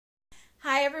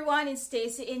everyone, it's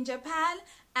Stacy in Japan,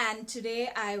 and today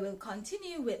I will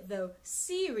continue with the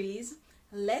series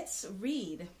Let's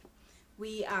Read.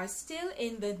 We are still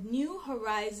in the New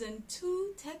Horizon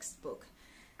 2 textbook.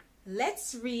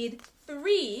 Let's read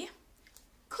 3,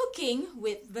 Cooking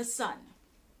with the Sun.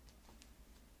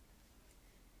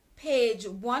 Page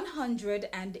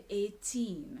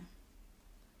 118.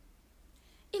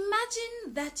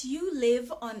 Imagine that you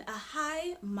live on a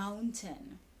high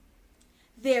mountain.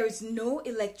 There is no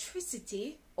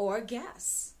electricity or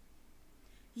gas.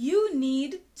 You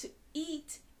need to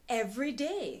eat every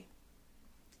day.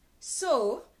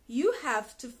 So you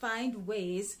have to find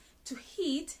ways to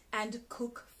heat and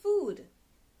cook food.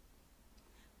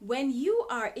 When you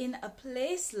are in a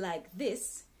place like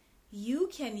this, you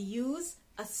can use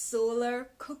a solar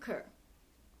cooker.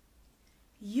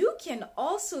 You can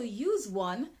also use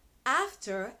one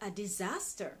after a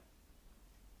disaster.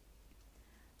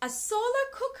 A solar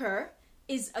cooker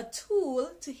is a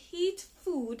tool to heat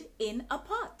food in a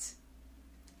pot.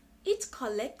 It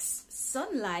collects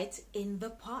sunlight in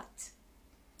the pot.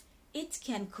 It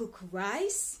can cook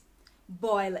rice,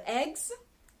 boil eggs,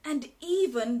 and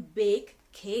even bake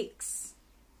cakes.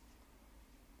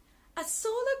 A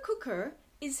solar cooker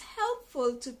is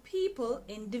helpful to people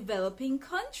in developing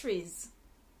countries.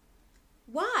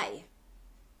 Why?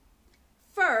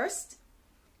 First,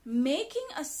 making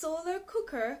a solar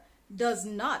cooker does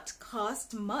not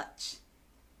cost much.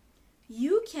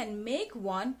 You can make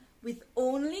one with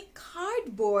only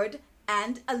cardboard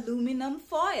and aluminum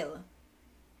foil.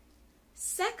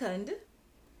 Second,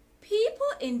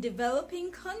 people in developing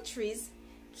countries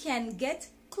can get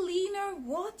cleaner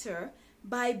water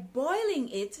by boiling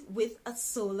it with a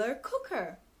solar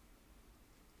cooker.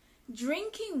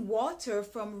 Drinking water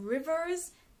from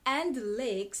rivers and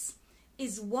lakes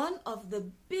is one of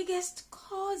the biggest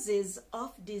causes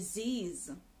of disease.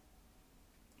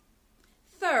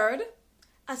 Third,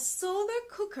 a solar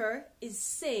cooker is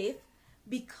safe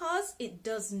because it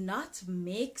does not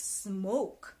make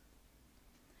smoke.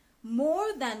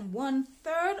 More than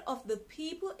 1/3 of the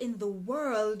people in the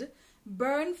world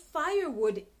burn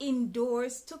firewood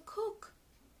indoors to cook.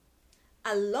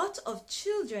 A lot of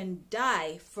children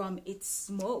die from its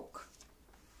smoke.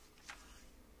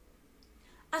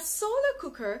 A solar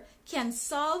cooker can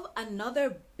solve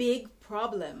another big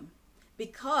problem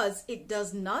because it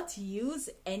does not use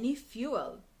any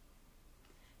fuel.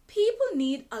 People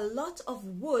need a lot of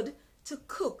wood to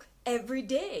cook every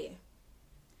day.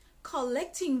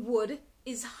 Collecting wood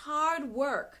is hard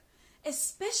work,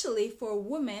 especially for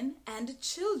women and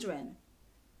children.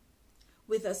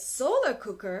 With a solar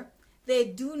cooker, they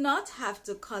do not have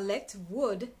to collect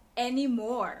wood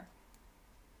anymore.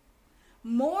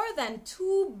 More than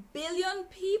 2 billion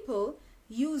people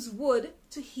use wood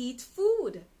to heat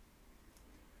food.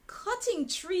 Cutting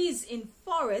trees in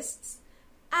forests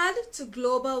add to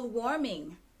global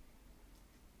warming.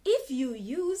 If you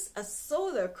use a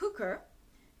solar cooker,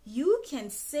 you can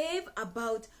save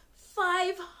about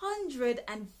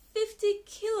 550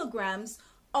 kilograms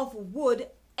of wood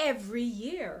every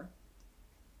year.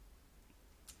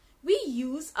 We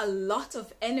use a lot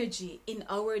of energy in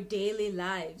our daily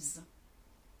lives.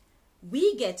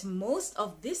 We get most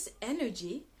of this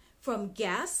energy from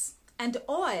gas and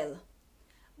oil,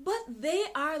 but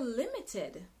they are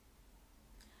limited.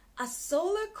 A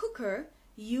solar cooker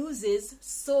uses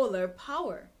solar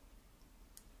power.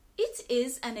 It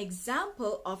is an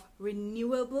example of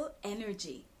renewable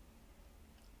energy.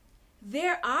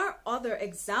 There are other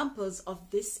examples of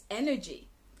this energy,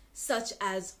 such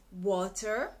as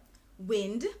water,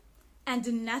 wind,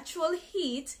 and natural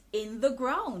heat in the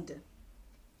ground.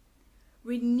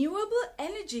 Renewable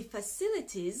energy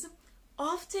facilities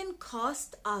often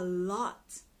cost a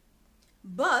lot,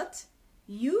 but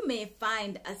you may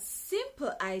find a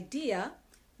simple idea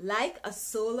like a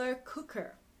solar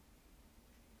cooker.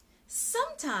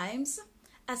 Sometimes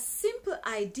a simple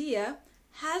idea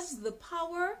has the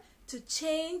power to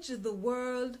change the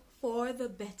world for the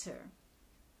better.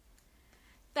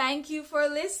 Thank you for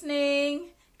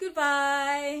listening.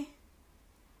 Goodbye.